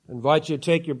invite you to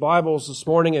take your Bibles this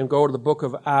morning and go to the book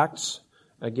of Acts.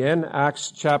 Again,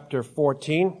 Acts chapter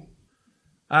 14.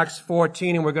 Acts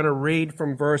 14, and we're going to read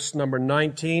from verse number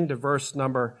 19 to verse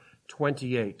number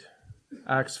 28.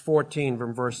 Acts 14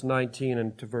 from verse 19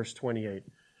 and to verse 28.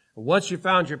 Once you've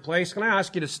found your place, can I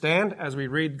ask you to stand as we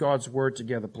read God's word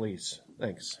together, please?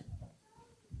 Thanks.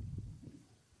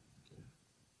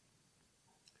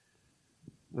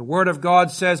 The word of God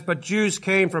says, "But Jews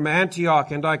came from Antioch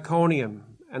and Iconium,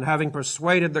 and having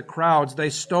persuaded the crowds, they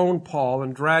stoned Paul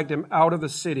and dragged him out of the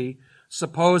city,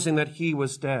 supposing that he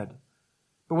was dead.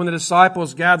 But when the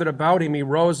disciples gathered about him, he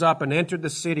rose up and entered the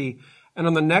city, and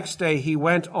on the next day he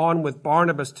went on with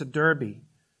Barnabas to Derbe.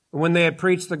 And when they had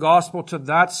preached the gospel to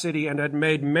that city and had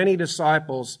made many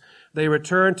disciples, they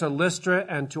returned to Lystra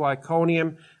and to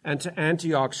Iconium and to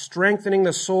Antioch, strengthening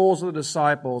the souls of the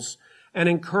disciples and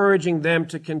encouraging them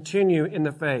to continue in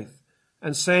the faith,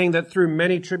 and saying that through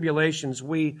many tribulations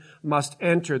we must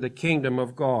enter the kingdom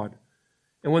of God.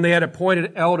 And when they had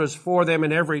appointed elders for them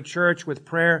in every church with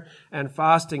prayer and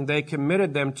fasting, they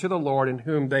committed them to the Lord in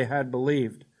whom they had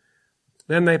believed.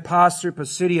 Then they passed through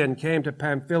Pisidia and came to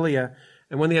Pamphylia,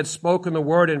 and when they had spoken the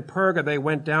word in Perga, they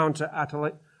went down to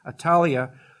Attalia,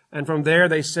 and from there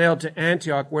they sailed to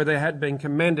Antioch, where they had been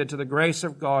commended to the grace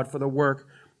of God for the work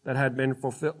that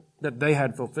they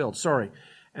had fulfilled.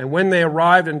 And when they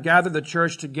arrived and gathered the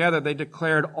church together, they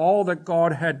declared all that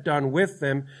God had done with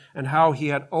them and how he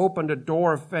had opened a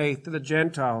door of faith to the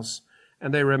Gentiles.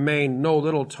 And they remained no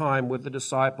little time with the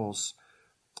disciples."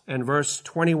 And verse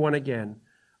 21 again.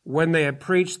 "When they had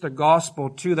preached the gospel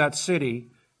to that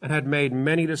city and had made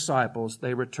many disciples,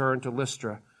 they returned to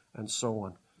Lystra," and so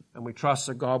on. And we trust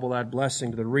that God will add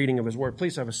blessing to the reading of his word.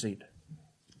 Please have a seat.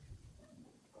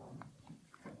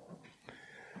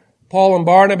 Paul and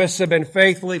Barnabas have been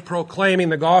faithfully proclaiming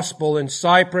the gospel in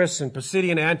Cyprus and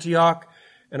Pisidian Antioch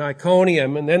and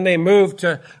Iconium, and then they moved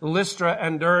to Lystra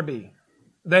and Derbe.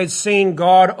 They'd seen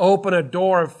God open a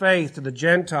door of faith to the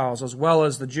Gentiles as well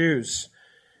as the Jews.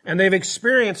 And they've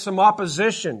experienced some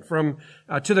opposition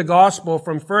to the gospel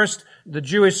from first the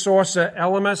Jewish sorcerer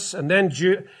Elymas, and then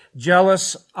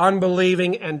jealous,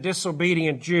 unbelieving, and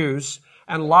disobedient Jews,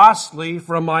 and lastly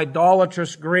from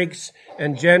idolatrous Greeks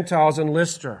and Gentiles in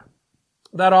Lystra.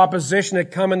 That opposition had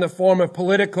come in the form of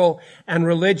political and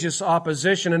religious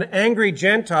opposition, and angry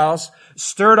Gentiles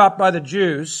stirred up by the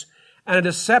Jews, and a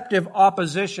deceptive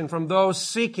opposition from those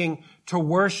seeking to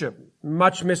worship,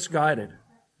 much misguided.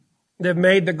 They've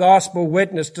made the gospel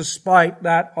witness despite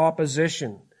that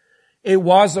opposition. It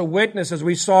was a witness, as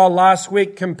we saw last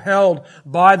week, compelled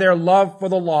by their love for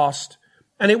the lost,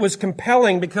 and it was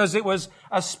compelling because it was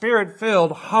a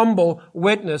spirit-filled, humble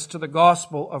witness to the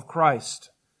gospel of Christ.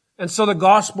 And so the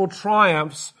gospel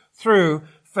triumphs through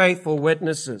faithful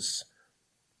witnesses.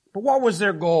 But what was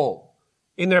their goal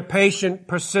in their patient,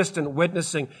 persistent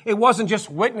witnessing? It wasn't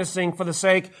just witnessing for the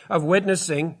sake of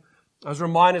witnessing. I was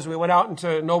reminded as we went out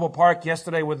into Noble Park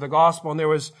yesterday with the gospel, and there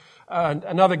was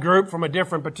another group from a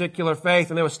different particular faith,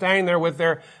 and they were standing there with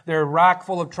their rack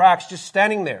full of tracts, just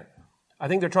standing there. I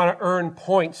think they're trying to earn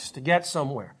points to get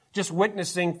somewhere. Just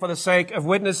witnessing for the sake of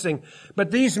witnessing.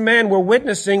 But these men were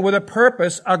witnessing with a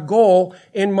purpose, a goal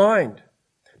in mind.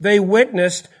 They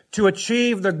witnessed to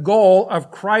achieve the goal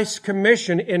of Christ's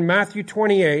commission in Matthew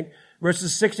 28,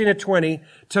 verses 16 to 20,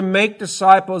 to make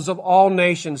disciples of all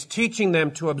nations, teaching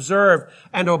them to observe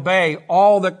and obey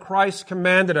all that Christ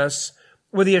commanded us,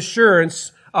 with the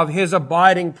assurance of his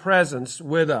abiding presence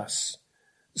with us.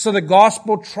 So the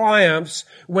gospel triumphs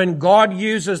when God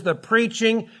uses the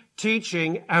preaching,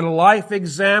 teaching, and life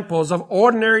examples of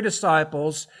ordinary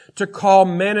disciples to call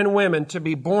men and women to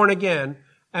be born again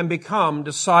and become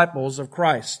disciples of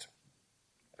Christ.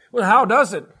 Well, how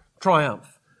does it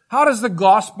triumph? How does the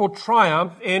gospel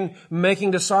triumph in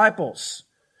making disciples?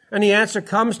 And the answer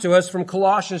comes to us from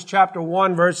Colossians chapter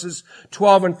 1, verses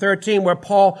 12 and 13, where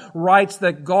Paul writes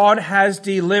that God has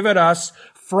delivered us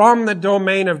from the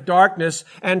domain of darkness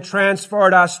and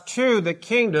transferred us to the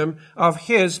kingdom of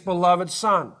his beloved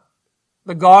Son.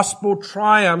 The gospel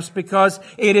triumphs because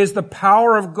it is the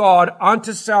power of God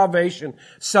unto salvation,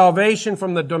 salvation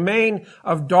from the domain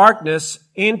of darkness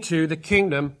into the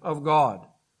kingdom of God.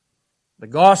 The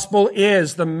gospel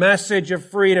is the message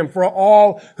of freedom for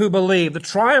all who believe. The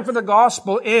triumph of the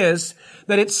gospel is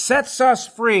that it sets us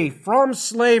free from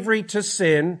slavery to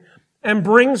sin and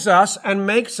brings us and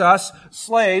makes us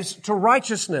slaves to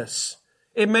righteousness.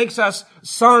 It makes us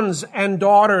sons and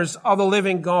daughters of the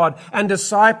living God and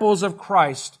disciples of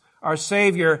Christ, our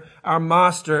Savior, our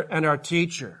Master, and our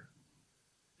Teacher.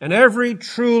 And every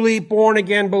truly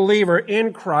born-again believer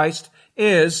in Christ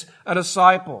is a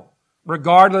disciple.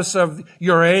 Regardless of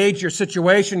your age, your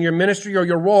situation, your ministry, or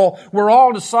your role, we're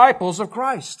all disciples of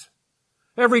Christ.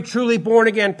 Every truly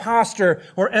born-again pastor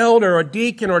or elder or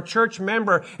deacon or church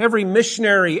member, every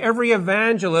missionary, every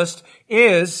evangelist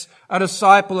is a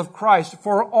disciple of Christ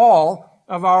for all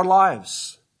of our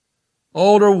lives.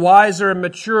 Older, wiser, and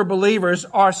mature believers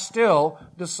are still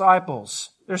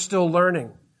disciples. They're still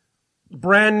learning.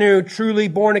 Brand new, truly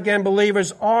born-again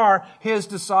believers are His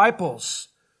disciples.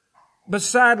 But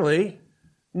sadly,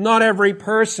 not every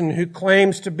person who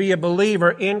claims to be a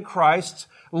believer in Christ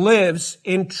lives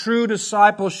in true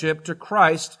discipleship to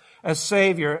Christ as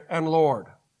Savior and Lord.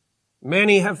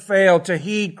 Many have failed to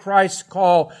heed Christ's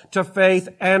call to faith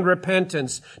and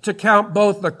repentance, to count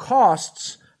both the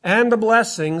costs and the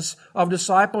blessings of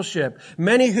discipleship.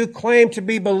 Many who claim to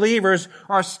be believers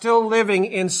are still living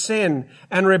in sin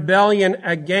and rebellion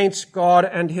against God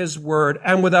and His Word,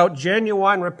 and without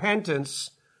genuine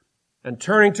repentance and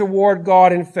turning toward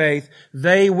God in faith,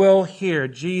 they will hear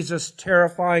Jesus'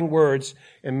 terrifying words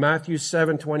in Matthew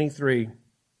 7:23.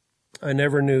 I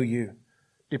never knew you.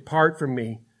 Depart from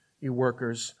me, you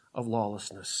workers of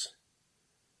lawlessness.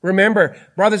 Remember,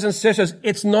 brothers and sisters,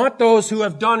 it's not those who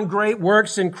have done great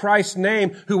works in Christ's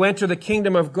name who enter the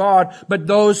kingdom of God, but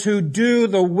those who do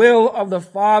the will of the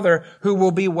Father who will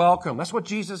be welcome. That's what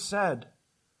Jesus said.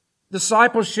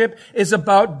 Discipleship is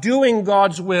about doing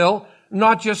God's will,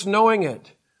 not just knowing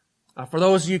it. For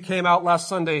those of you who came out last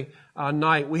Sunday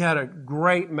night, we had a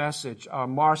great message.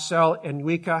 Marcel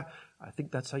Enrica, I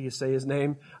think that's how you say his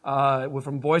name,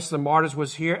 from Voice of the Martyrs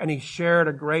was here, and he shared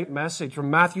a great message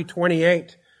from Matthew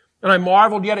 28. And I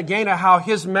marveled yet again at how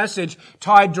his message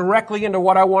tied directly into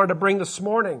what I wanted to bring this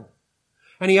morning.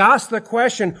 And he asked the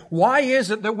question, why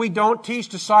is it that we don't teach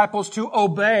disciples to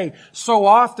obey? So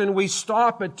often we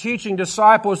stop at teaching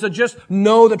disciples to just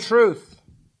know the truth.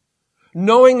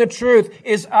 Knowing the truth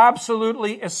is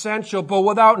absolutely essential, but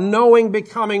without knowing,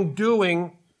 becoming,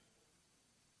 doing,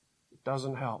 it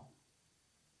doesn't help.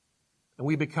 And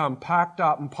we become packed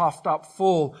up and puffed up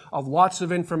full of lots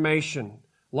of information,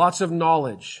 lots of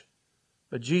knowledge.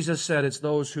 But Jesus said it's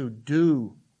those who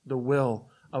do the will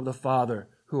of the Father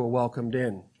who are welcomed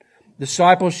in.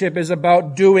 Discipleship is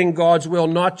about doing God's will,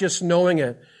 not just knowing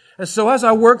it. And so as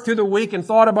I worked through the week and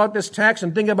thought about this text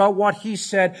and thinking about what he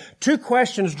said, two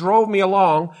questions drove me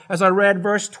along as I read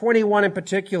verse 21 in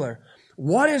particular.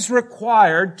 What is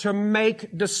required to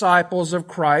make disciples of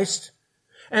Christ?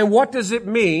 And what does it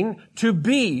mean to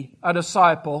be a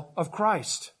disciple of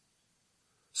Christ?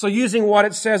 So using what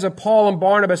it says of Paul and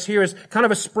Barnabas here as kind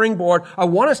of a springboard, I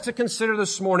want us to consider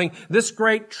this morning this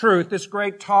great truth, this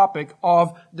great topic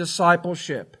of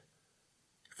discipleship.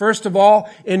 First of all,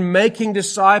 in making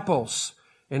disciples,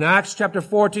 in Acts chapter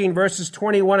 14, verses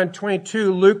 21 and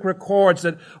 22, Luke records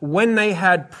that when they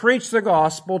had preached the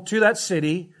gospel to that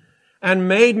city and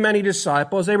made many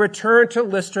disciples, they returned to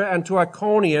Lystra and to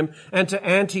Iconium and to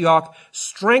Antioch,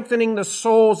 strengthening the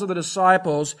souls of the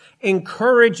disciples,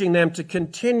 encouraging them to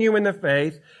continue in the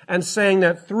faith, and saying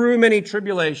that through many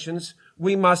tribulations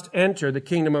we must enter the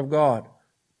kingdom of God.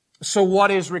 So what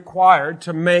is required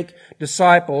to make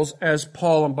disciples as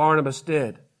Paul and Barnabas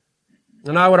did?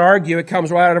 And I would argue it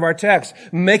comes right out of our text.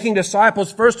 Making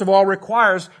disciples, first of all,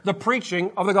 requires the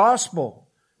preaching of the gospel.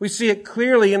 We see it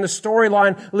clearly in the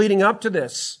storyline leading up to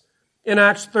this. In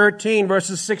Acts 13,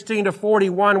 verses 16 to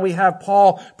 41, we have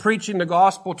Paul preaching the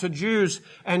gospel to Jews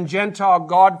and Gentile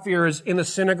God-fearers in the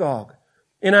synagogue.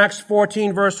 In Acts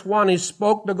 14, verse 1, he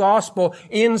spoke the gospel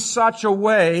in such a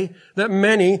way that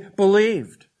many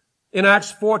believed. In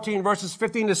Acts 14, verses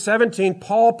 15 to 17,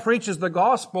 Paul preaches the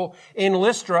gospel in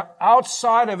Lystra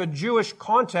outside of a Jewish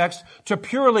context to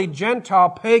purely Gentile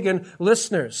pagan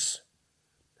listeners.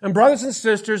 And brothers and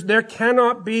sisters, there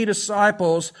cannot be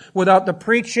disciples without the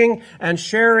preaching and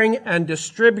sharing and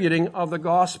distributing of the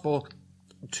gospel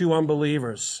to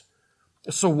unbelievers.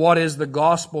 So what is the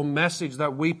gospel message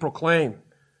that we proclaim?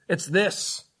 It's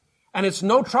this. And it's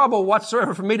no trouble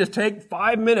whatsoever for me to take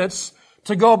 5 minutes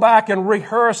to go back and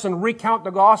rehearse and recount the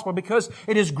gospel, because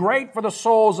it is great for the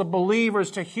souls of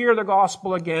believers to hear the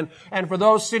gospel again. And for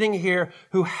those sitting here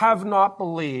who have not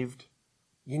believed,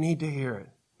 you need to hear it.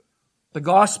 The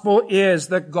gospel is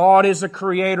that God is the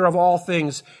creator of all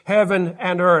things, heaven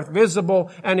and earth,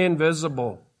 visible and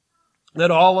invisible.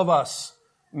 That all of us,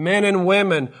 men and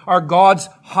women, are God's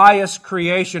highest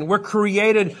creation. We're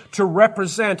created to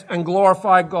represent and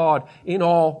glorify God in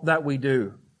all that we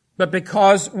do. But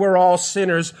because we're all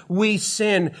sinners, we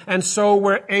sin, and so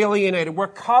we're alienated. We're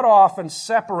cut off and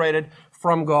separated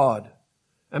from God.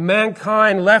 And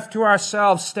mankind, left to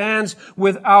ourselves, stands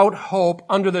without hope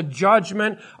under the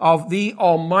judgment of the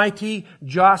almighty,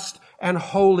 just, and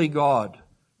holy God.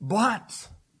 But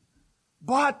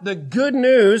the good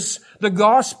news, the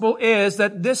gospel is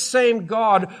that this same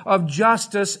God of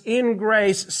justice in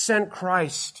grace sent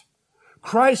Christ.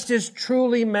 Christ is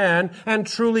truly man and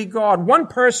truly God. One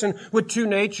person with two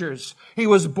natures. He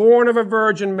was born of a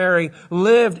Virgin Mary,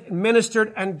 lived,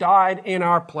 ministered, and died in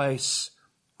our place.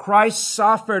 Christ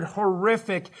suffered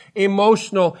horrific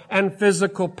emotional and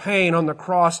physical pain on the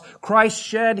cross. Christ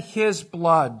shed His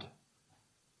blood.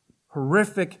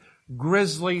 Horrific,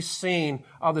 grisly scene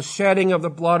of the shedding of the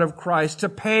blood of Christ to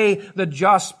pay the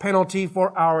just penalty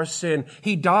for our sin.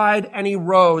 He died and He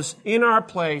rose in our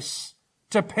place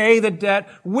to pay the debt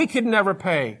we could never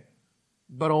pay,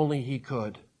 but only He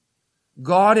could.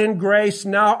 God in grace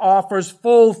now offers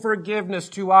full forgiveness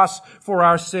to us for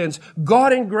our sins.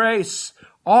 God in grace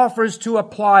offers to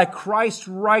apply Christ's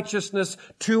righteousness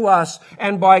to us,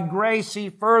 and by grace He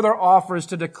further offers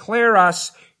to declare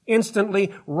us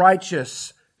instantly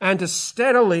righteous and to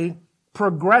steadily,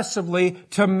 progressively,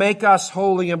 to make us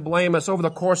holy and blameless over the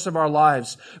course of our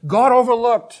lives. God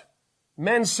overlooked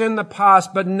men's sin in the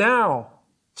past, but now,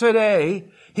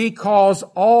 today, He calls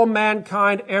all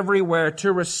mankind everywhere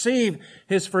to receive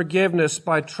His forgiveness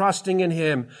by trusting in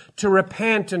Him, to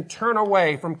repent and turn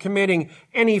away from committing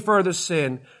any further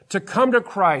sin, to come to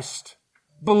Christ,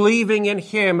 believing in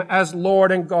Him as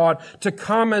Lord and God, to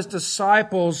come as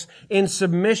disciples in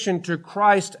submission to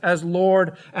Christ as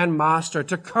Lord and Master,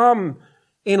 to come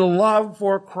in love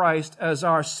for Christ as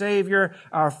our Savior,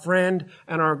 our friend,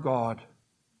 and our God.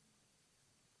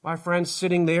 My friends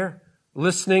sitting there,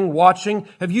 listening, watching,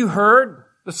 have you heard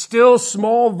the still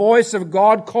small voice of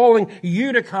God calling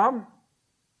you to come?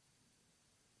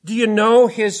 Do you know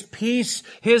His peace,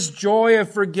 His joy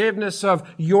of forgiveness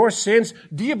of your sins?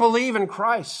 Do you believe in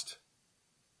Christ?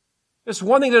 It's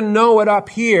one thing to know it up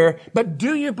here, but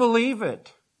do you believe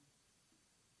it?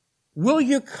 Will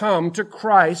you come to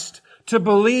Christ to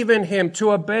believe in Him,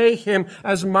 to obey Him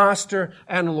as Master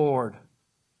and Lord?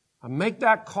 I make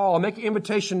that call. I make an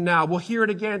invitation now. We'll hear it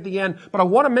again at the end, but I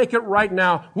want to make it right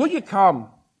now. Will you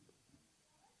come?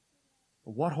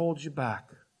 What holds you back?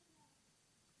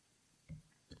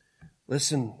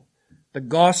 Listen, the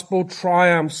gospel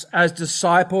triumphs as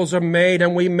disciples are made,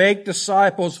 and we make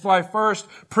disciples by first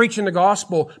preaching the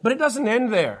gospel. But it doesn't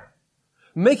end there.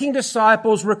 Making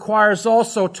disciples requires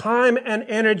also time and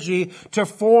energy to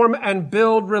form and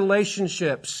build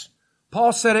relationships.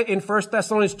 Paul said it in 1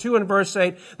 Thessalonians 2 and verse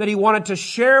 8 that he wanted to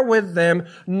share with them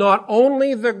not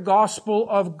only the gospel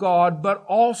of God, but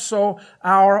also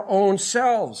our own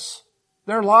selves,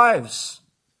 their lives.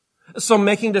 So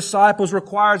making disciples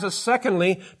requires us,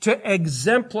 secondly, to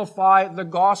exemplify the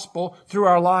gospel through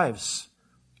our lives.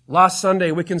 Last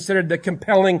Sunday, we considered the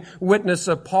compelling witness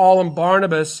of Paul and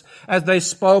Barnabas as they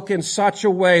spoke in such a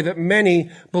way that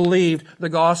many believed the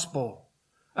gospel.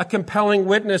 A compelling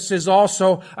witness is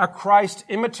also a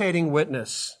Christ-imitating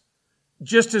witness.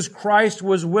 Just as Christ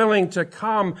was willing to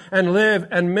come and live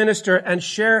and minister and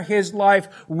share His life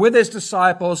with His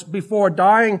disciples before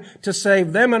dying to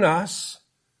save them and us,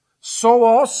 so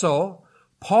also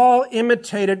Paul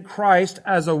imitated Christ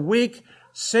as a weak,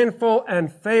 sinful,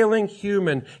 and failing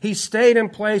human. He stayed in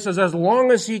places as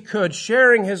long as he could,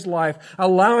 sharing his life,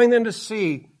 allowing them to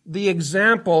see the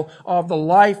example of the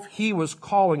life he was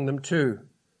calling them to.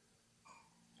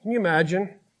 Can you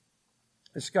imagine?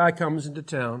 This guy comes into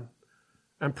town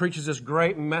and preaches this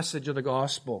great message of the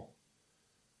gospel.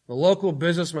 The local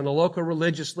businessmen, the local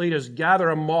religious leaders gather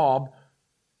a mob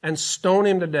and stone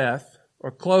him to death, or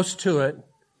close to it,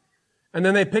 and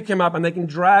then they pick him up and they can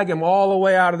drag him all the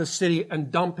way out of the city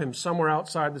and dump him somewhere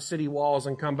outside the city walls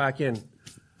and come back in.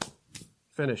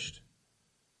 Finished.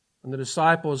 And the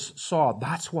disciples saw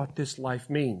that's what this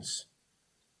life means.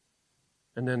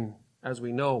 And then, as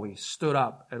we know, he stood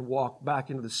up and walked back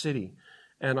into the city.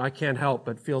 And I can't help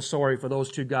but feel sorry for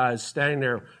those two guys standing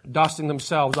there, dusting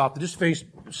themselves off. They just finished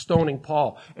stoning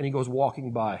Paul, and he goes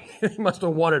walking by. He must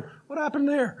have wondered, what happened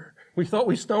there? We thought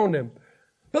we stoned him.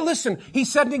 But listen, he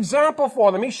set an example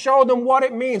for them. He showed them what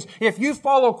it means. If you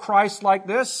follow Christ like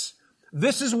this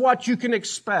is what you can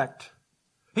expect.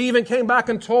 He even came back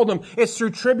and told them it's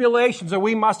through tribulations that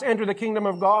we must enter the kingdom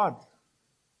of God.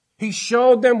 He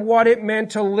showed them what it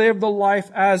meant to live the life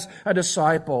as a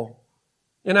disciple.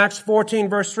 In Acts 14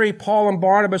 verse 3, Paul and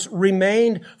Barnabas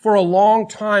remained for a long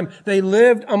time. They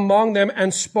lived among them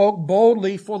and spoke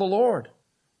boldly for the Lord.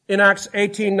 In Acts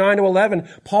 18,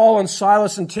 9-11, Paul and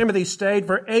Silas and Timothy stayed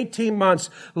for 18 months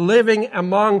living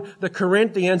among the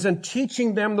Corinthians and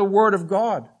teaching them the Word of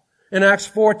God. In Acts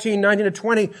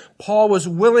 14:19-20, Paul was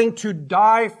willing to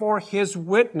die for his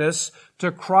witness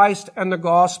to Christ and the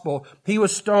gospel. He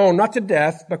was stoned, not to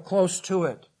death, but close to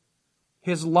it.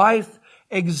 His life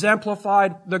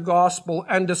exemplified the gospel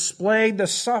and displayed the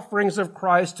sufferings of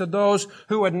Christ to those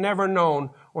who had never known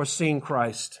or seen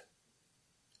Christ.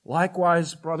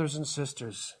 Likewise, brothers and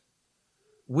sisters,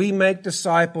 we make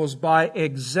disciples by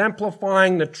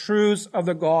exemplifying the truths of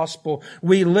the gospel.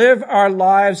 We live our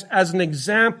lives as an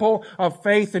example of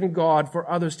faith in God for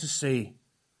others to see.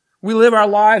 We live our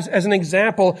lives as an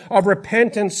example of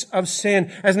repentance of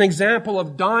sin, as an example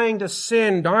of dying to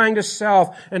sin, dying to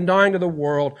self, and dying to the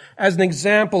world, as an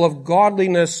example of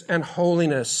godliness and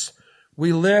holiness.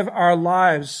 We live our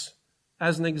lives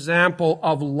as an example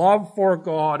of love for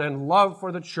God and love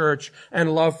for the church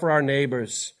and love for our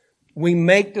neighbors. We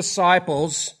make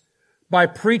disciples by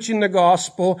preaching the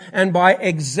gospel and by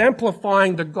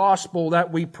exemplifying the gospel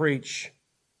that we preach.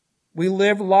 We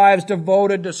live lives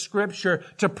devoted to Scripture,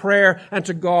 to prayer, and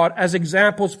to God as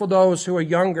examples for those who are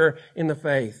younger in the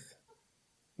faith.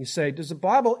 You say, does the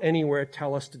Bible anywhere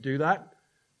tell us to do that?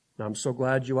 And I'm so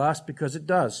glad you asked, because it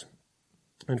does.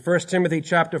 In 1 Timothy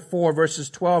chapter 4, verses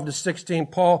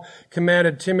 12-16, Paul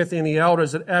commanded Timothy and the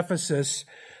elders at Ephesus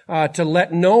to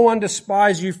let no one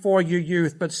despise you for your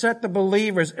youth, but set the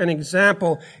believers an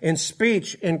example in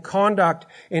speech, in conduct,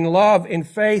 in love, in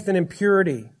faith, and in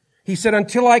purity. He said,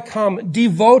 until I come,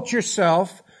 devote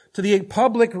yourself to the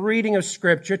public reading of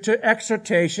Scripture, to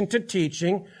exhortation, to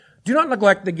teaching. Do not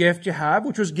neglect the gift you have,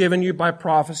 which was given you by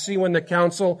prophecy when the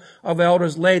council of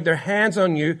elders laid their hands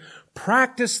on you.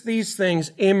 Practice these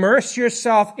things. Immerse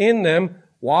yourself in them.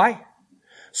 Why?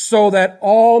 So that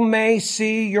all may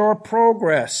see your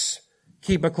progress.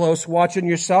 Keep a close watch on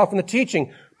yourself and the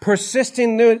teaching.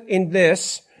 Persisting in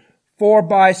this, for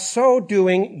by so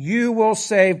doing, you will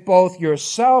save both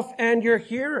yourself and your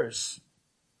hearers.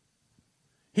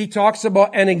 He talks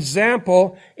about an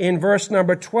example in verse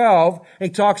number 12. He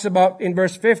talks about in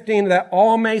verse 15 that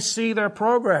all may see their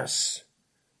progress.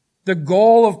 The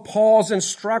goal of Paul's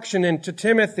instruction to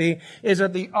Timothy is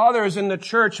that the others in the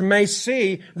church may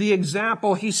see the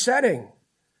example he's setting.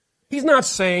 He's not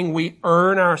saying we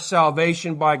earn our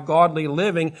salvation by godly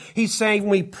living. He's saying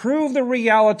we prove the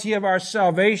reality of our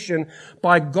salvation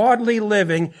by godly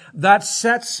living that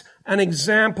sets an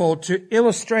example to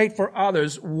illustrate for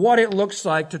others what it looks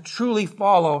like to truly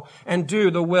follow and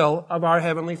do the will of our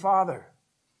Heavenly Father.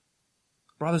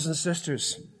 Brothers and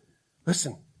sisters,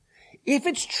 listen. If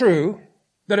it's true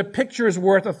that a picture is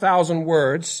worth 1,000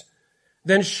 words,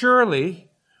 then surely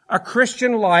a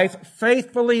Christian life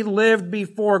faithfully lived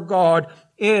before God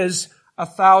is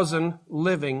 1,000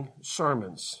 living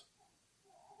sermons.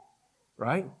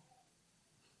 Right?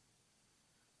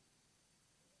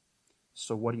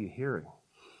 So what are you hearing?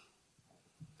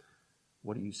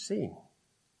 What are you seeing?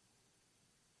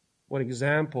 What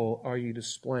example are you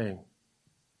displaying?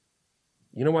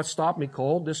 You know what stopped me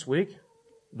cold this week?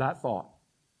 That thought.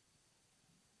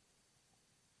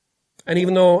 And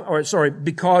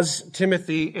because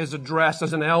Timothy is addressed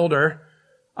as an elder,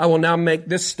 I will now make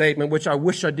this statement, which I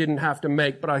wish I didn't have to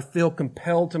make, but I feel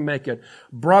compelled to make it.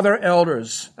 Brother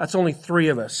elders, that's only 3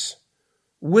 of us,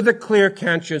 with a clear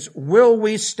conscience, will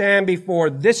we stand before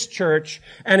this church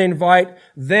and invite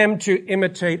them to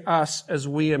imitate us as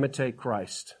we imitate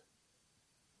Christ?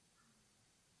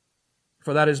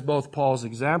 For that is both Paul's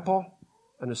example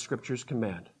and the Scripture's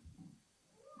command.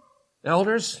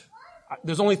 Elders,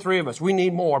 there's only 3 of us. We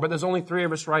need more, but there's only 3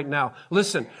 of us right now.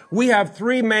 Listen, we have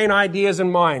 3 main ideas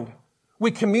in mind.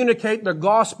 We communicate the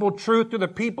gospel truth to the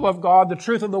people of God, the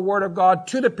truth of the Word of God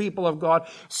to the people of God.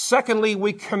 Secondly,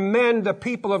 we commend the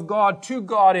people of God to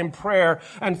God in prayer.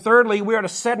 And thirdly, we are to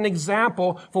set an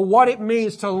example for what it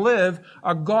means to live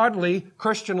a godly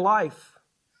Christian life.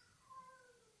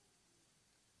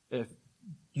 If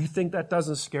you think that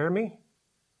doesn't scare me,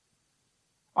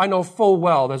 I know full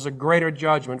well there's a greater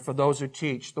judgment for those who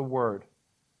teach the Word.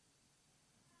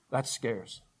 That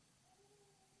scares.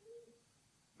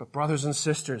 But brothers and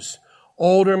sisters,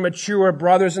 older, mature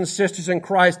brothers and sisters in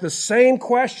Christ, the same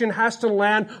question has to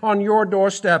land on your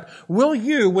doorstep. Will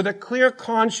you, with a clear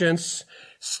conscience,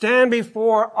 stand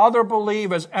before other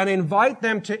believers and invite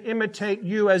them to imitate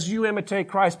you as you imitate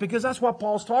Christ? Because that's what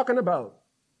Paul's talking about.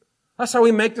 That's how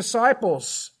we make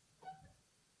disciples.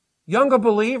 Younger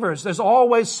believers, there's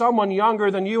always someone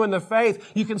younger than you in the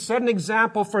faith. You can set an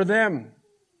example for them.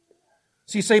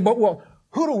 So you say, but well,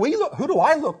 who do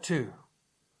I look to?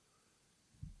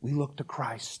 We look to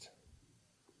Christ.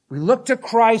 We look to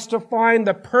Christ to find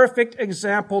the perfect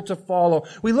example to follow.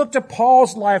 We look to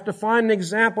Paul's life to find an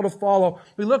example to follow.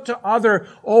 We look to other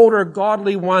older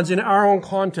godly ones in our own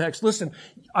context. Listen,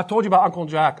 I told you about Uncle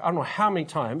Jack I don't know how many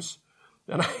times.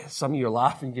 And some of you are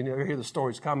laughing. You never hear the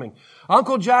stories coming.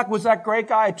 Uncle Jack was that great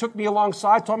guy. He took me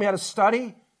alongside, taught me how to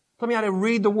study, taught me how to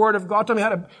read the Word of God, taught me how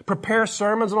to prepare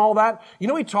sermons and all that. You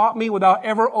know, he taught me without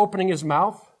ever opening his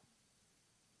mouth?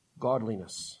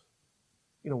 Godliness.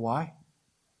 You know why?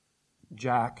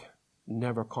 Jack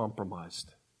never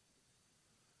compromised.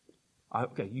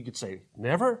 Okay, you could say,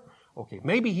 never? Okay,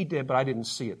 maybe he did, but I didn't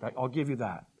see it. I'll give you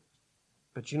that.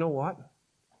 But you know what?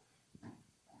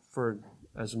 For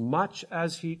as much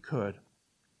as he could,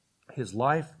 his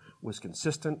life was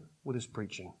consistent with his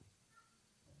preaching.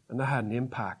 And that had an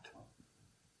impact.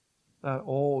 That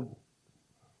old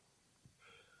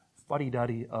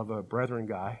fuddy-duddy of a brethren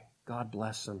guy, God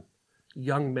bless him,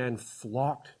 young men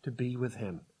flocked to be with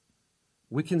him.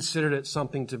 We considered it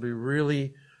something to be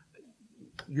really,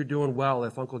 you're doing well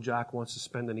if Uncle Jack wants to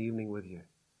spend an evening with you.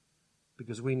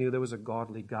 Because we knew there was a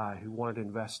godly guy who wanted to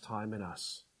invest time in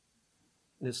us.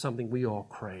 And it's something we all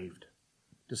craved,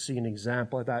 to see an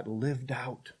example of that lived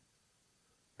out.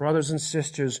 Brothers and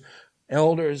sisters,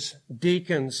 elders,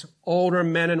 deacons, older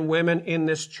men and women in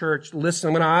this church, listen,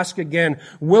 I'm going to ask again,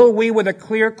 will we with a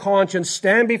clear conscience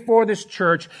stand before this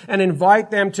church and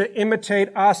invite them to imitate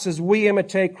us as we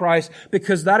imitate Christ?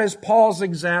 Because that is Paul's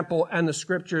example and the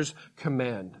Scriptures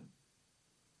command.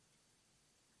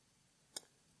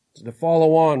 To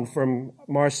follow on from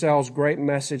Marcel's great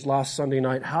message last Sunday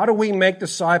night, how do we make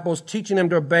disciples, teaching them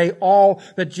to obey all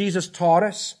that Jesus taught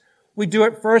us? We do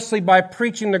it firstly by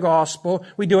preaching the gospel.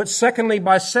 We do it secondly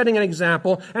by setting an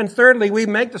example. And thirdly, we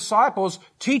make disciples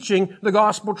teaching the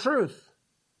gospel truth.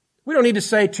 We don't need to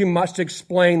say too much to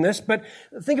explain this, but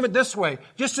think of it this way.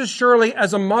 Just as surely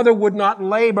as a mother would not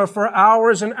labor for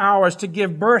hours and hours to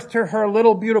give birth to her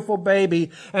little beautiful baby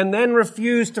and then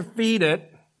refuse to feed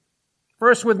it,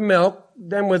 first with milk,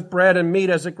 then with bread and meat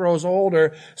as it grows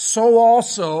older, so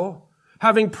also,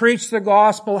 having preached the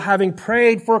gospel, having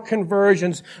prayed for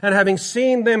conversions, and having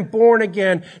seen them born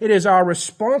again, it is our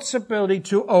responsibility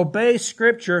to obey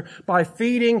Scripture by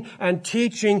feeding and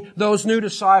teaching those new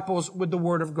disciples with the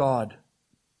Word of God.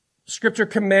 Scripture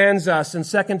commands us in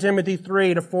 2 Timothy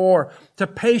 3-4 to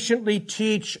patiently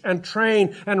teach and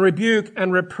train and rebuke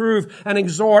and reprove and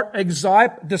exhort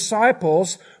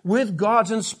disciples with God's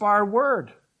inspired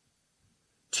Word.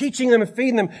 Teaching them and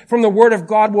feeding them from the Word of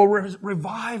God will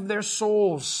revive their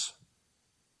souls.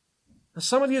 Now,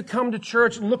 some of you come to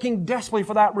church looking desperately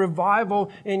for that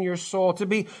revival in your soul, to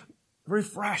be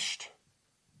refreshed,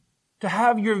 to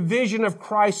have your vision of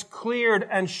Christ cleared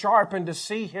and sharpened, to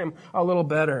see Him a little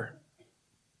better.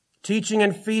 Teaching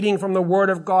and feeding from the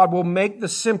Word of God will make the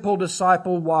simple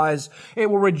disciple wise. It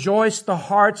will rejoice the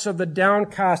hearts of the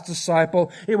downcast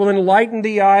disciple. It will enlighten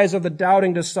the eyes of the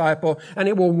doubting disciple. And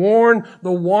it will warn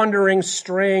the wandering,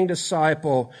 straying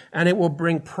disciple. And it will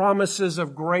bring promises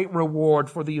of great reward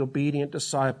for the obedient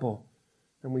disciple.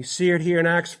 And we see it here in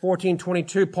Acts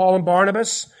 14:22. Paul and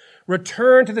Barnabas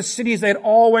returned to the cities they had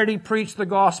already preached the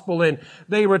gospel in.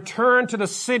 They returned to the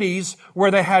cities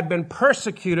where they had been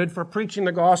persecuted for preaching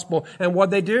the gospel. And what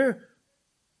they do?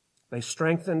 They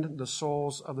strengthened the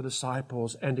souls of the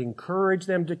disciples and encouraged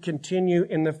them to continue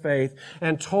in the faith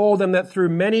and told them that through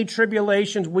many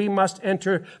tribulations we must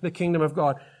enter the kingdom of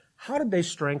God. How did they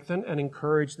strengthen and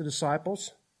encourage the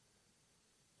disciples?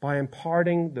 By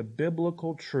imparting the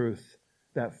biblical truth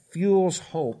that fuels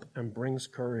hope and brings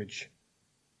courage.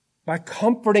 By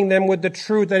comforting them with the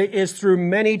truth that it is through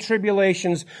many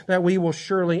tribulations that we will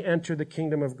surely enter the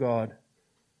kingdom of God.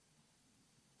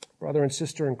 Brother and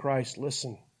sister in Christ,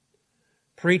 listen.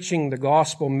 Preaching the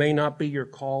gospel may not be your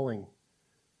calling.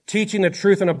 Teaching the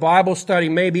truth in a Bible study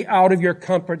may be out of your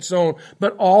comfort zone,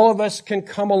 but all of us can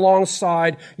come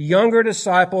alongside younger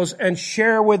disciples and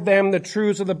share with them the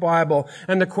truths of the Bible.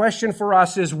 And the question for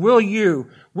us is, will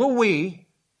we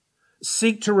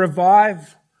seek to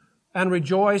revive and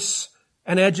rejoice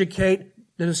and educate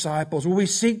the disciples? Will we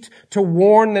seek to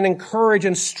warn and encourage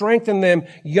and strengthen them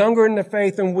younger in the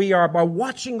faith than we are by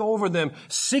watching over them,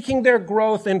 seeking their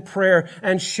growth in prayer,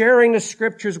 and sharing the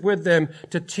Scriptures with them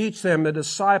to teach them the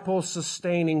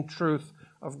disciple-sustaining truth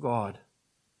of God?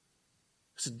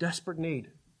 It's a desperate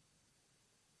need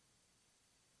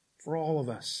for all of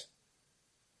us.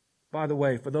 By the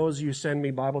way, for those of you who send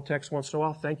me Bible texts once in a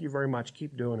while, thank you very much.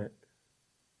 Keep doing it.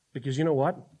 Because you know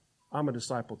what? I'm a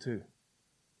disciple too.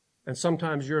 And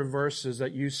sometimes your verses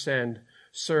that you send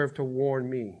serve to warn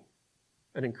me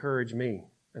and encourage me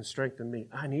and strengthen me.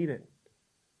 I need it.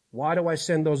 Why do I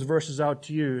send those verses out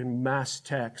to you in mass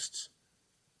texts?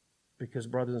 Because,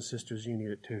 brothers and sisters, you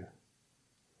need it too.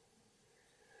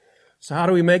 So how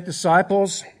do we make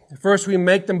disciples? First, we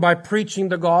make them by preaching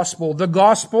the gospel,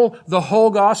 the whole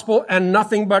gospel, and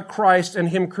nothing but Christ and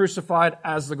Him crucified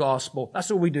as the gospel. That's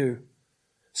what we do.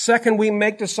 Second, we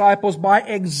make disciples by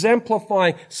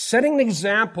exemplifying, setting an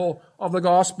example of the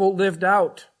gospel lived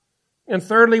out. And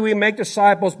thirdly, we make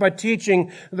disciples by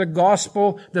teaching the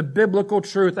gospel, the biblical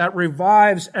truth that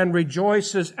revives and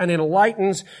rejoices and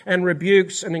enlightens and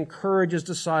rebukes and encourages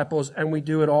disciples. And we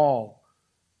do it all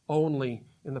only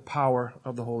in the power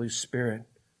of the Holy Spirit.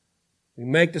 We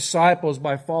make disciples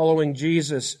by following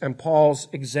Jesus and Paul's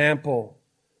example.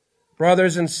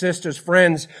 Brothers and sisters,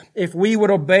 friends, if we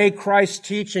would obey Christ's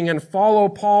teaching and follow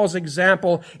Paul's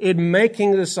example in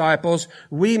making disciples,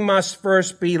 we must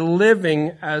first be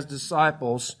living as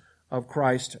disciples of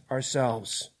Christ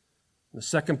ourselves. The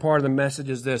second part of the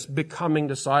message is this: becoming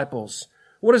disciples.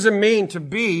 What does it mean to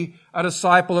be a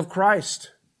disciple of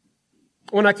Christ?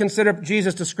 When I consider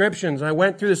Jesus' descriptions, I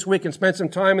went through this week and spent some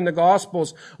time in the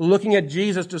Gospels looking at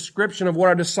Jesus' description of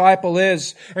what a disciple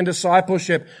is and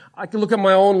discipleship. I can look at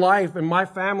my own life and my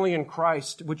family in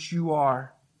Christ, which you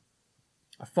are.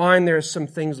 I find there's some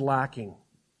things lacking.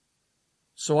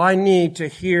 So I need to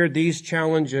hear these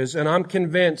challenges, and I'm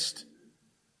convinced,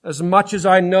 as much as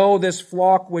I know this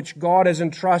flock which God has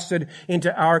entrusted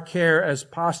into our care as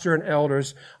pastor and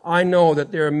elders, I know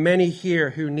that there are many here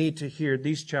who need to hear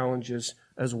these challenges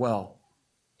as well.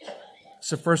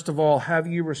 So first of all, have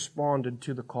you responded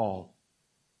to the call?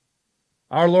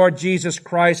 Our Lord Jesus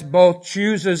Christ both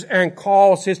chooses and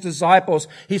calls His disciples.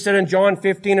 He said in John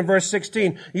 15 and verse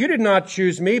 16, "You did not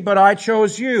choose me, but I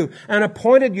chose you and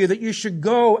appointed you that you should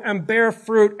go and bear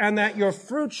fruit and that your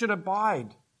fruit should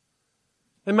abide."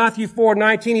 In Matthew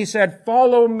 4:19, He said,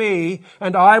 "Follow me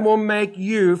and I will make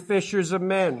you fishers of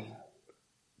men."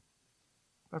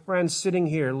 My friends sitting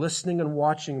here, listening and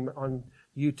watching on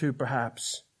YouTube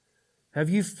perhaps, have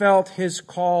you felt His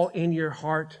call in your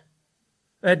heart?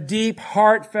 A deep,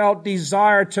 heartfelt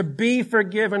desire to be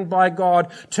forgiven by God,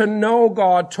 to know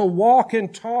God, to walk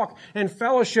and talk and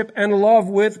fellowship and love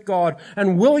with God.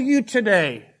 And will you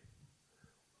today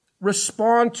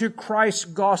respond to Christ's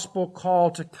gospel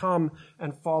call to come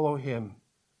and follow Him,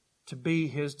 to be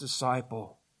His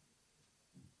disciple?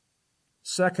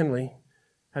 Secondly,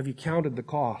 have you counted the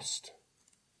cost?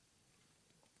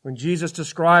 When Jesus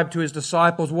described to His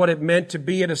disciples what it meant to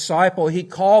be a disciple, He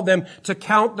called them to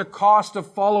count the cost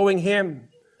of following Him.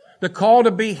 The call to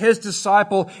be His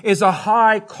disciple is a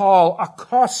high call, a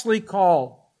costly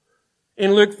call.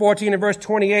 In Luke 14 and verse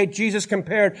 28, Jesus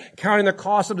compared counting the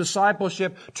cost of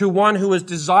discipleship to one who is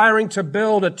desiring to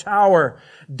build a tower.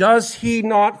 Does he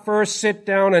not first sit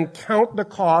down and count the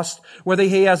cost, whether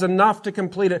he has enough to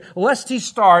complete it, lest he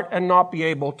start and not be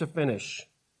able to finish?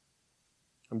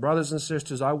 And brothers and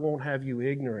sisters, I won't have you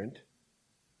ignorant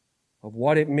of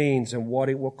what it means and what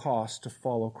it will cost to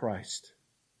follow Christ.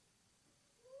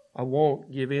 I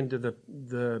won't give in to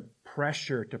the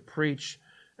pressure to preach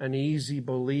an easy,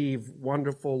 believe,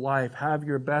 wonderful life, have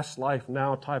your best life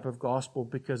now type of gospel,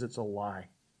 because it's a lie.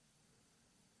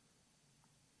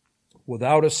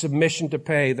 Without a submission to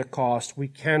pay the cost, we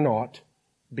cannot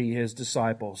be His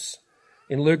disciples.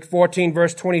 In Luke 14,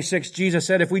 verse 26, Jesus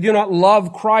said, "If we do not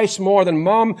love Christ more than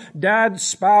mom, dad,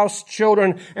 spouse,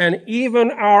 children, and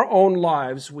even our own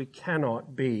lives, we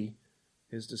cannot be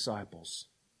His disciples."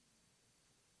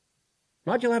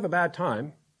 Not you'll have a bad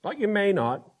time, but you may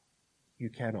not. You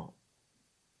cannot.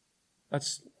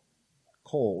 That's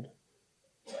cold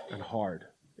and hard,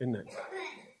 isn't it?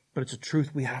 But it's a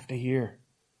truth we have to hear.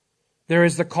 There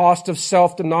is the cost of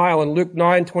self-denial. In Luke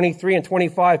 9:23 and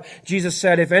 25, Jesus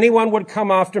said, "If anyone would come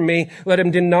after me, let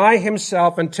him deny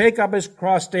himself and take up his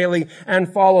cross daily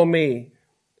and follow me.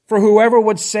 For whoever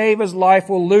would save his life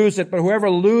will lose it, but whoever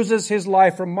loses his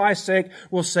life for my sake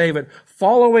will save it."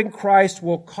 Following Christ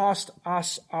will cost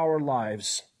us our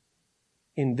lives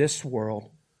in this world,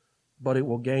 but it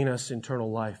will gain us eternal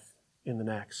life in the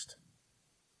next.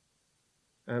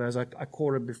 And as I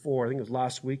quoted before, I think it was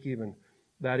last week even,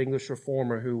 that English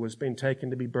reformer who was being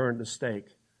taken to be burned at the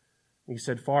stake. He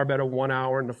said, "Far better 1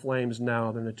 hour in the flames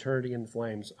now than eternity in the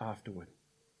flames afterward."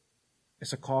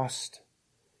 It's a cost.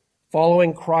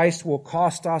 Following Christ will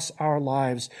cost us our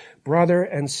lives. Brother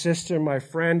and sister, my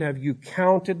friend, have you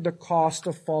counted the cost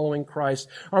of following Christ?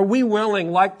 Are we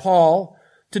willing, like Paul,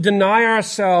 to deny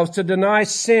ourselves, to deny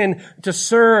sin, to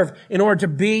serve in order to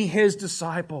be His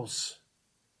disciples?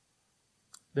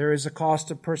 There is a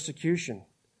cost of persecution.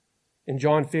 In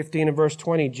John 15 and verse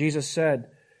 20, Jesus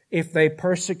said, If they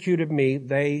persecuted me,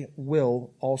 they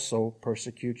will also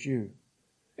persecute you.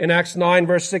 In Acts 9,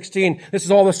 verse 16, this is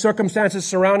all the circumstances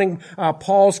surrounding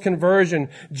Paul's conversion.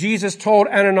 Jesus told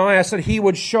Ananias that he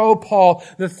would show Paul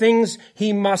the things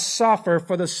he must suffer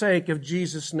for the sake of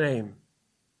Jesus' name.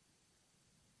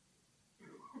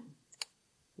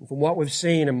 From what we've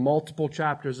seen in multiple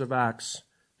chapters of Acts,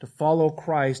 to follow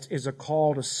Christ is a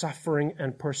call to suffering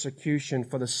and persecution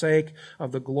for the sake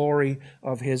of the glory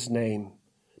of His name.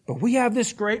 But we have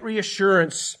this great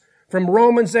reassurance from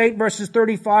Romans 8 verses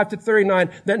 35 to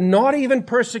 39 that not even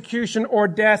persecution or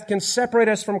death can separate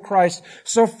us from Christ.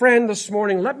 So friend, this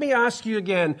morning, let me ask you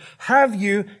again, have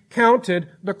you counted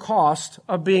the cost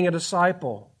of being a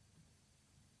disciple?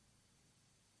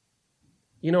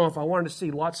 You know, if I wanted to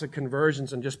see lots of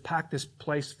conversions and just pack this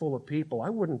place full of people, I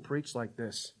wouldn't preach like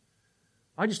this.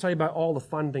 I'd just tell you about all the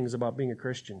fun things about being a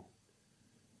Christian.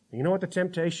 You know what the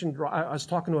temptation, I was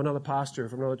talking to another pastor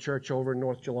from another church over in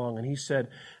North Geelong, and he said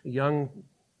young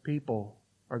people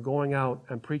are going out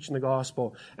and preaching the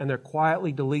gospel, and they're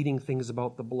quietly deleting things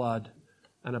about the blood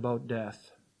and about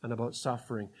death and about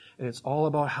suffering. And it's all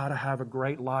about how to have a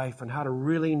great life and how to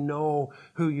really know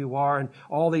who you are and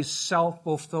all these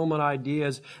self-fulfillment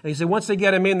ideas. And he said once they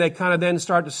get them in, they kind of then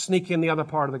start to sneak in the other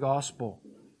part of the gospel.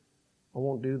 I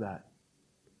won't do that.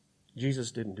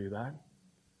 Jesus didn't do that.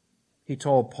 He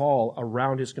told Paul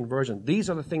around his conversion, these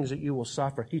are the things that you will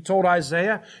suffer. He told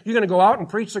Isaiah, you're going to go out and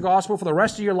preach the gospel for the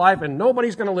rest of your life and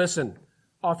nobody's going to listen.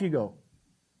 Off you go.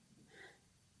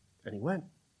 And he went.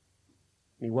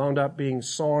 And he wound up being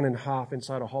sawn in half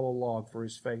inside a hollow log for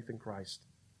his faith in Christ.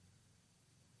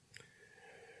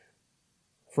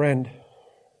 Friend,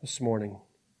 this morning,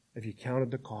 have you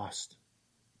counted the cost?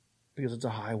 Because it's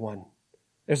a high one.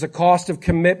 There's a cost of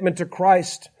commitment to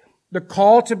Christ. The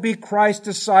call to be Christ's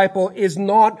disciple is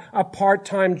not a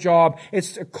part-time job.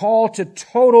 It's a call to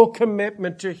total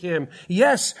commitment to Him.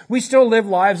 Yes, we still live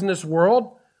lives in this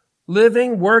world,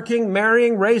 living, working,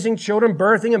 marrying, raising children,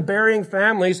 birthing and burying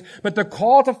families. But the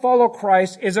call to follow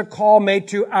Christ is a call made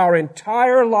to our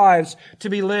entire lives to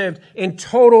be lived in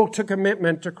total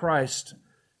commitment to Christ.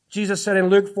 Jesus said in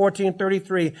Luke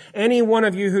 14:33, any one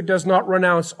of you who does not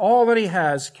renounce all that he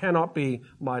has cannot be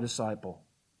my disciple.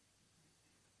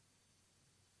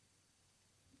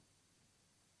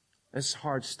 It's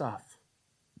hard stuff.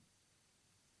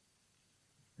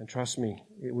 And trust me,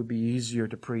 it would be easier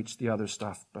to preach the other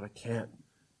stuff, but I can't.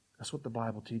 That's what the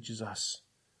Bible teaches us.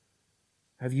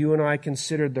 Have you and I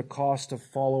considered the cost of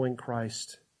following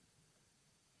Christ?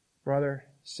 Brother,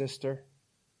 sister,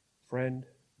 friend,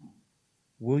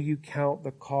 will you count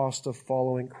the cost of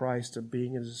following Christ, of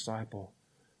being a disciple?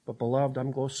 But beloved,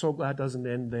 I'm so glad it doesn't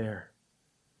end there.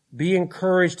 Be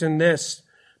encouraged in this.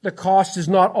 The cost is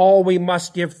not all we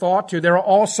must give thought to. There are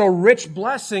also rich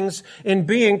blessings in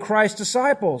being Christ's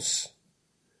disciples.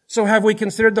 So have we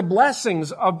considered the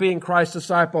blessings of being Christ's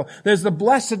disciple? There's the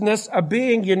blessedness of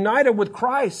being united with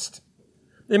Christ.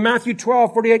 In Matthew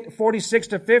 12, 46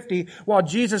 to 50, while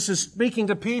Jesus is speaking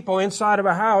to people inside of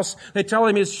a house, they tell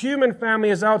him his human family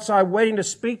is outside waiting to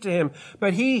speak to him.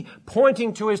 But he,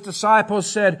 pointing to his disciples,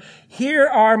 said, here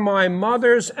are my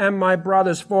mothers and my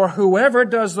brothers, for whoever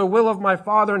does the will of my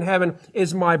Father in heaven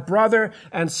is my brother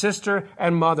and sister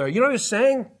and mother. You know what he's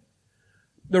saying?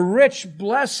 The rich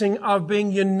blessing of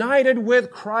being united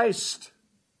with Christ.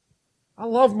 I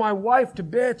love my wife to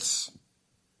bits.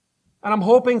 And I'm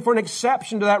hoping for an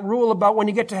exception to that rule about when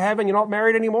you get to heaven, you're not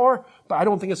married anymore. But I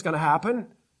don't think it's going to happen.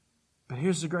 But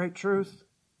here's the great truth.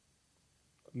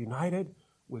 United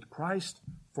with Christ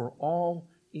for all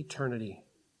eternity.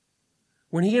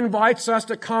 When He invites us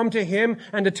to come to Him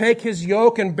and to take His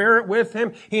yoke and bear it with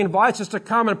Him, He invites us to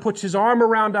come and puts His arm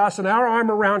around us and our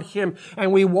arm around Him.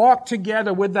 And we walk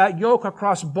together with that yoke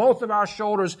across both of our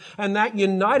shoulders. And that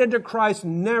united to Christ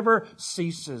never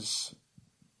ceases.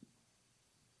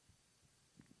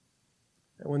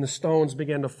 And when the stones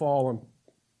began to fall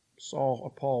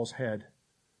on Paul's head,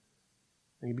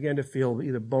 and he began to feel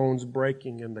either bones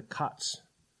breaking and the cuts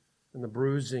and the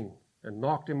bruising, and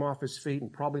knocked him off his feet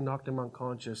and probably knocked him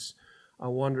unconscious, I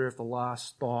wonder if the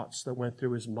last thoughts that went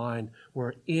through his mind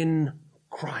were in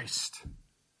Christ.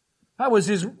 That was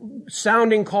his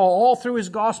sounding call all through his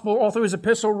gospel, all through his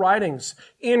epistle writings.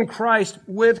 In Christ,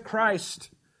 with Christ.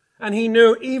 And he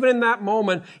knew even in that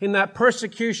moment, in that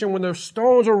persecution, when the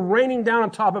stones were raining down on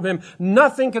top of him,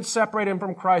 nothing could separate him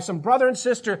from Christ. And brother and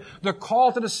sister, the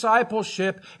call to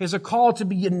discipleship is a call to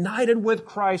be united with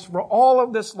Christ for all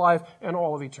of this life and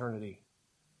all of eternity.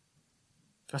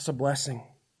 That's a blessing.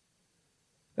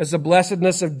 There's the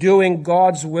blessedness of doing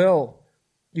God's will.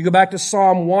 You go back to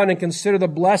Psalm 1 and consider the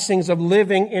blessings of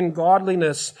living in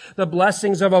godliness, the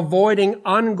blessings of avoiding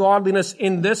ungodliness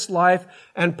in this life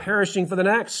and perishing for the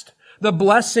next, the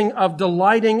blessing of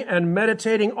delighting and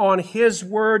meditating on His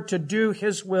Word to do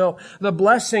His will, the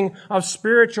blessing of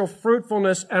spiritual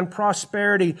fruitfulness and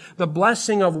prosperity, the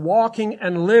blessing of walking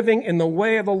and living in the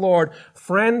way of the Lord.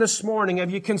 Friend, this morning,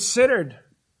 have you considered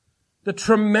the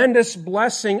tremendous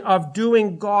blessing of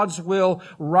doing God's will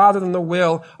rather than the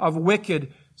will of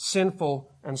wicked,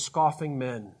 sinful, and scoffing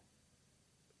men?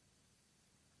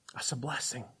 That's a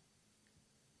blessing.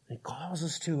 He calls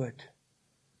us to it.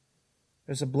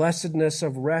 There's a blessedness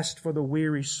of rest for the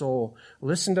weary soul.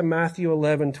 Listen to Matthew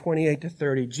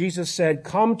 11:28-30. Jesus said,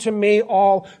 "Come to me,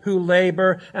 all who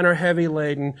labor and are heavy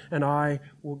laden, and I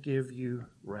will give you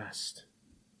rest.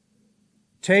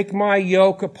 Take my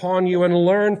yoke upon you and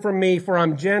learn from me, for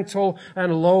I'm gentle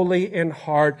and lowly in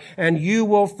heart, and you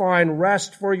will find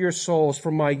rest for your souls,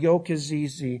 for my yoke is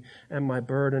easy and my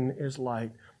burden is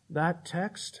light." That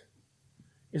text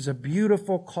is a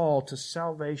beautiful call to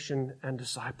salvation and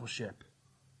discipleship.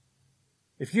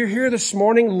 If you're here this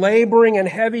morning laboring and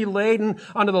heavy laden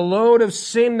under the load of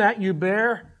sin that you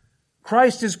bear,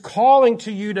 Christ is calling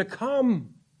to you to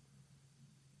come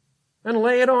and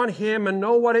lay it on Him and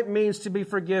know what it means to be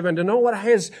forgiven, to know what it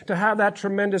is to have that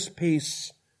tremendous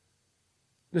peace.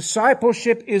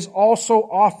 Discipleship is also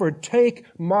offered. Take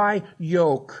my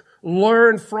yoke.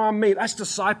 Learn from me. That's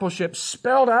discipleship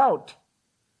spelled out.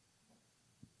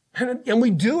 And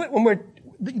we do it when we're,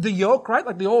 the yoke, right?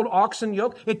 Like the old oxen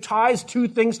yoke, it ties two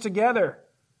things together.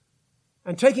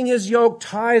 And taking His yoke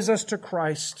ties us to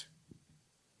Christ.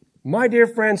 My dear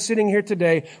friend sitting here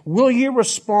today, will you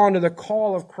respond to the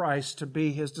call of Christ to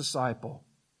be His disciple?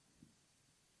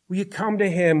 Will you come to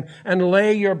Him and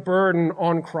lay your burden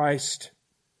on Christ?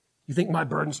 You think my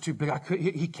burden's too big.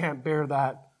 He can't bear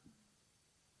that.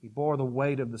 He bore the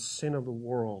weight of the sin of the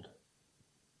world.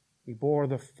 He bore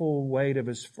the full weight of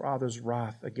His Father's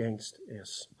wrath against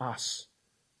us.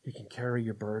 He can carry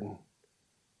your burden.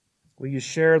 Will you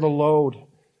share the load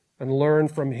and learn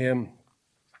from Him?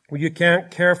 Will you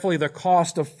count carefully the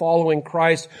cost of following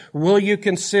Christ? Will you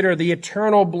consider the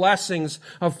eternal blessings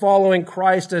of following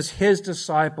Christ as His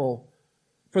disciple?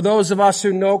 For those of us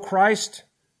who know Christ,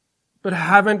 but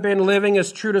haven't been living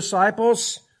as true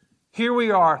disciples, here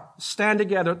we are, stand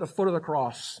together at the foot of the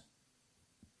cross.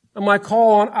 And my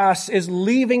call on us is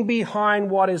leaving behind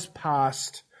what is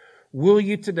past. Will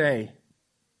you today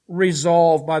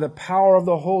resolve by the power of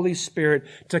the Holy Spirit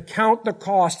to count the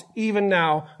cost even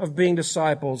now of being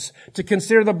disciples, to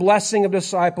consider the blessing of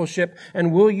discipleship,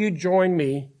 and will you join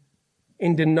me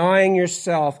in denying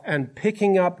yourself and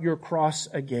picking up your cross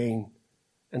again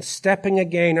and stepping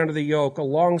again under the yoke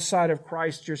alongside of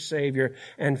Christ your Savior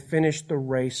and finish the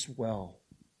race well?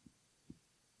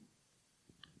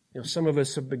 You know, some of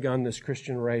us have begun this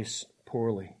Christian race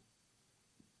poorly.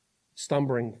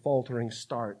 Stumbling, faltering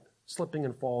start, slipping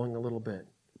and falling a little bit.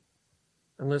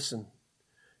 And listen,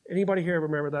 anybody here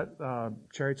remember that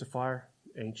Chariots of Fire?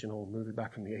 Ancient old movie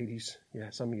back from the 80s. Yeah,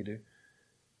 some of you do.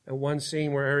 And one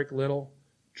scene where Eric Liddell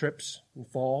trips and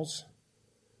falls,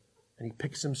 and he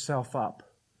picks himself up,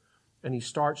 and he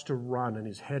starts to run, and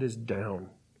his head is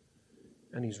down,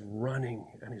 and he's running,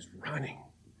 and he's running.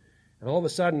 And all of a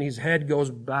sudden, his head goes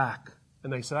back.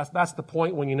 And they say that's the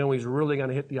point when you know he's really going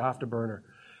to hit the afterburner.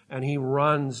 And he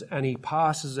runs and he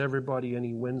passes everybody and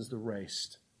he wins the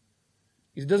race.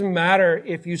 It doesn't matter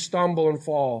if you stumble and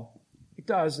fall. It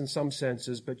does in some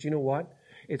senses, but you know what?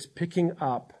 It's picking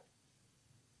up,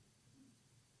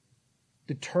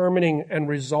 determining and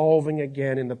resolving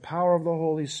again in the power of the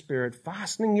Holy Spirit,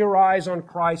 fastening your eyes on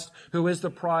Christ, who is the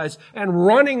prize, and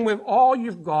running with all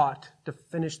you've got to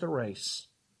finish the race.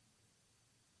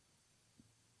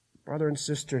 Brother and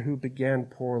sister who began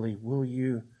poorly, will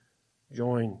you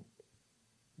join?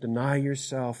 Deny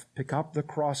yourself, pick up the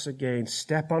cross again,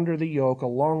 step under the yoke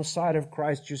alongside of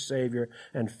Christ your Savior,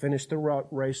 and finish the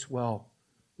race well,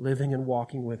 living and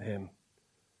walking with Him.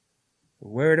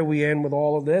 And where do we end with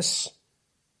all of this?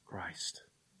 Christ.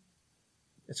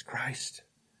 It's Christ.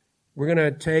 We're going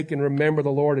to take and remember the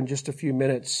Lord in just a few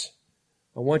minutes.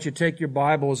 I want you to take your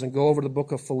Bibles and go over to the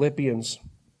book of Philippians.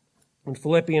 In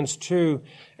Philippians 2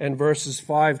 and verses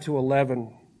 5 to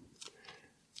 11.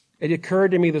 It occurred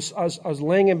to me, I was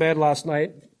laying in bed last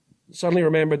night, suddenly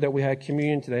remembered that we had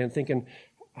communion today and thinking,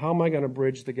 how am I going to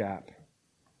bridge the gap?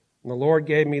 And the Lord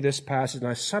gave me this passage and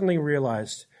I suddenly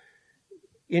realized,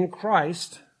 in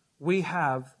Christ, we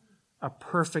have a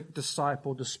perfect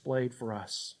disciple displayed for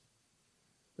us.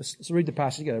 Let's read the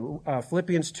passage again.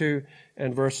 Philippians 2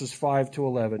 and verses 5 to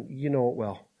 11. You know it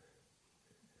well.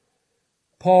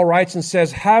 Paul writes and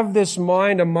says, "Have this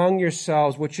mind among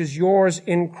yourselves, which is yours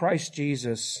in Christ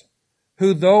Jesus,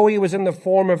 who, though he was in the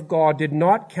form of God, did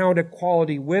not count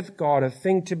equality with God a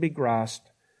thing to be grasped,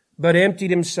 but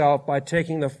emptied himself by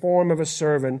taking the form of a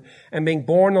servant, and being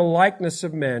born in the likeness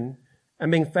of men,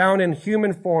 and being found in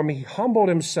human form, he humbled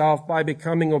himself by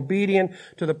becoming obedient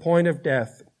to the point of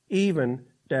death, even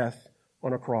death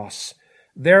on a cross.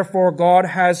 Therefore God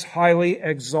has highly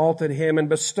exalted him and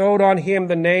bestowed on him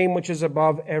the name which is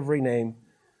above every name,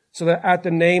 so that at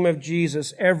the name of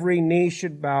Jesus every knee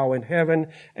should bow in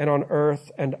heaven and on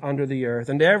earth and under the earth,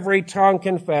 and every tongue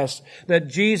confess that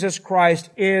Jesus Christ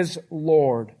is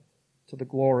Lord, to the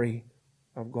glory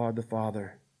of God the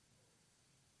Father."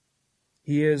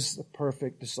 He is the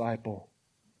perfect disciple.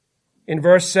 In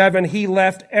verse 7, he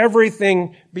left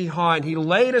everything behind. He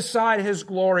laid aside his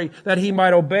glory that he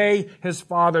might obey his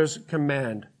Father's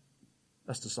command.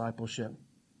 That's discipleship.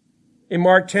 In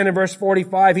Mark 10 and verse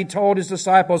 45, he told his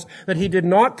disciples that he did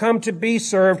not come to be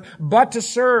served, but to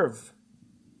serve.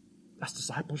 That's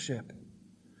discipleship.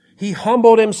 He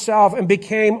humbled himself and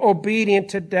became obedient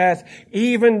to death,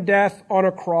 even death on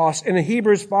a cross. And in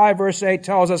Hebrews 5 verse 8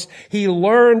 tells us he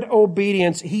learned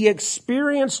obedience. He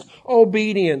experienced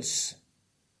obedience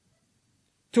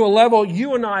to a level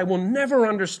you and I will never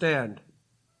understand.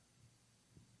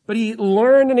 But he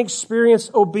learned and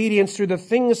experienced obedience through the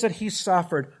things that he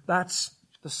suffered. That's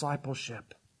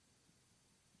discipleship.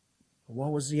 And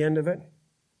what was the end of it?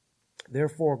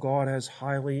 Therefore God has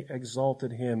highly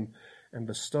exalted him and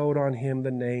bestowed on him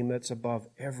the name that's above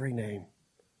every name.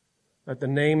 At the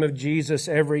name of Jesus,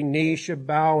 every knee should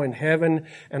bow in heaven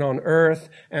and on earth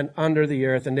and under the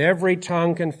earth, and every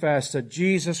tongue confess that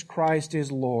Jesus Christ is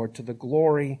Lord, to the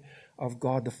glory of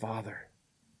God the Father.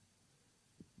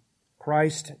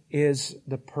 Christ is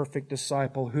the perfect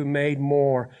disciple who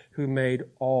made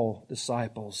all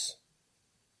disciples.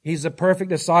 He's the perfect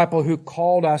disciple who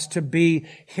called us to be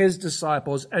his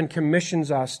disciples and commissions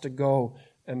us to go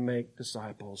and make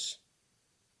disciples.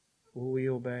 Will we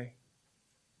obey?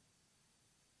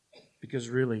 Because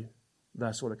really,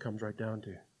 that's what it comes right down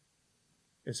to.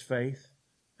 It's faith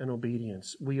and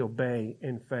obedience. We obey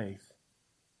in faith.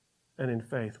 And in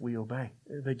faith, we obey.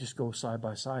 They just go side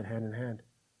by side, hand in hand.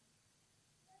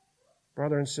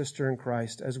 Brother and sister in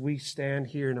Christ, as we stand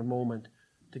here in a moment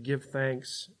to give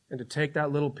thanks and to take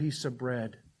that little piece of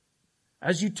bread,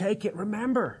 as you take it,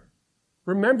 remember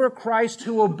Christ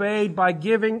who obeyed by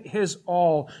giving his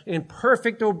all in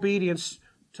perfect obedience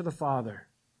to the Father.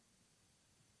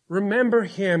 Remember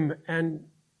him and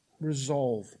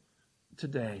resolve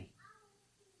today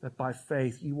that by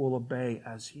faith you will obey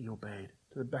as he obeyed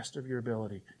to the best of your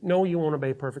ability. No, you won't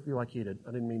obey perfectly like he did.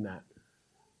 I didn't mean that.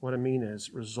 What I mean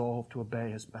is resolve to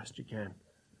obey as best you can.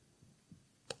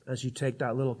 As you take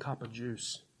that little cup of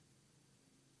juice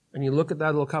and you look at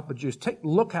that little cup of juice,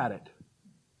 look at it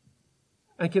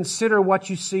and consider what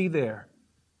you see there.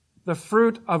 The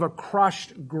fruit of a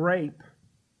crushed grape.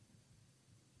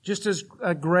 Just as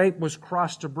a grape was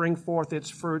crushed to bring forth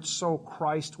its fruit, so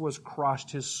Christ was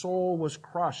crushed. His soul was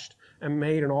crushed and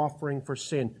made an offering for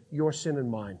sin, your sin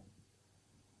and mine.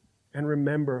 And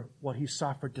remember what he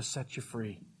suffered to set you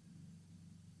free.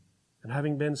 And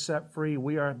having been set free,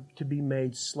 we are to be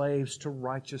made slaves to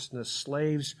righteousness,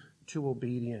 slaves to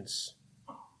obedience,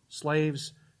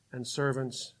 slaves and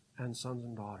servants and sons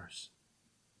and daughters.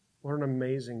 What an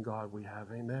amazing God we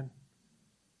have, amen?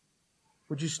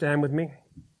 Would you stand with me?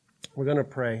 We're going to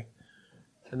pray.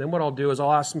 And then what I'll do is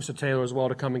I'll ask Mr. Taylor as well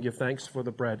to come and give thanks for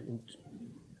the bread.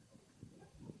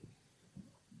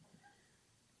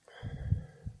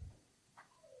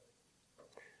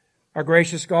 Our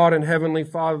gracious God and Heavenly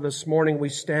Father, this morning we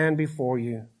stand before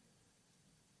you.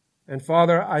 And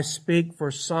Father, I speak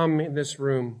for some in this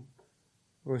room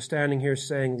who are standing here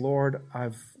saying, Lord,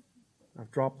 I've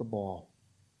dropped the ball.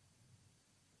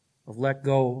 I've let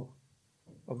go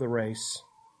of the race.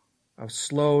 I've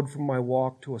slowed from my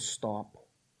walk to a stop.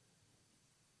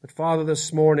 But Father,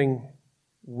 this morning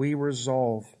we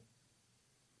resolve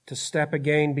to step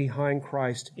again behind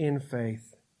Christ in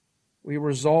faith. We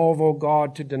resolve, O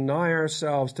God, to deny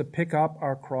ourselves, to pick up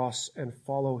our cross and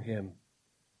follow him.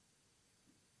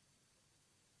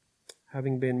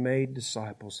 Having been made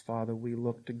disciples, Father, we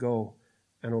look to go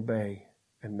and obey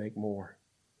and make more.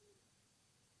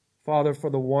 Father, for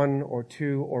the one or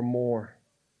two or more,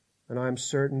 and I'm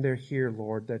certain they're here,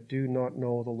 Lord, that do not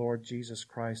know the Lord Jesus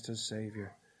Christ as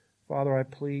Savior. Father, I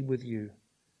plead with you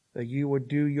that you would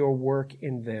do your work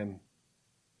in them,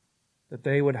 that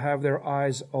they would have their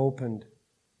eyes opened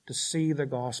to see the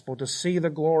gospel, to see the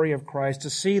glory of Christ, to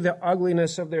see the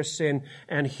ugliness of their sin,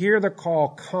 and hear the call,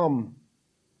 come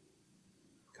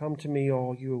Come to me,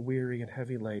 all you are weary and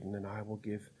heavy laden, and I will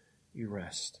give you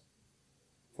rest.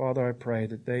 Father, I pray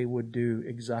that they would do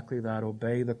exactly that,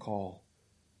 obey the call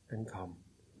and come.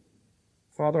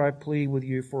 Father, I plead with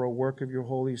you for a work of your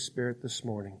Holy Spirit this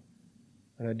morning,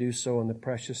 and I do so in the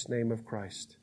precious name of Christ.